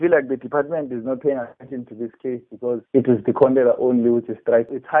I feel like the department is not paying attention to this case because it is the Tikhontele only which is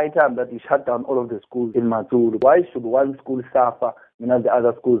striking. It's high time that we shut down all of the schools in Matsulu. Why should one school suffer when the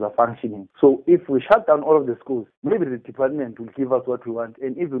other schools are functioning? So if we shut down all of the schools, maybe the department will give us what we want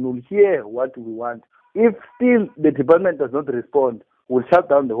and even will hear what we want. If still the department does not respond, we'll shut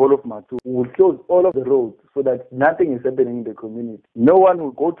down the whole of Matsulu. We'll close all of the roads so that nothing is happening in the community. No one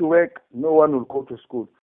will go to work, no one will go to school.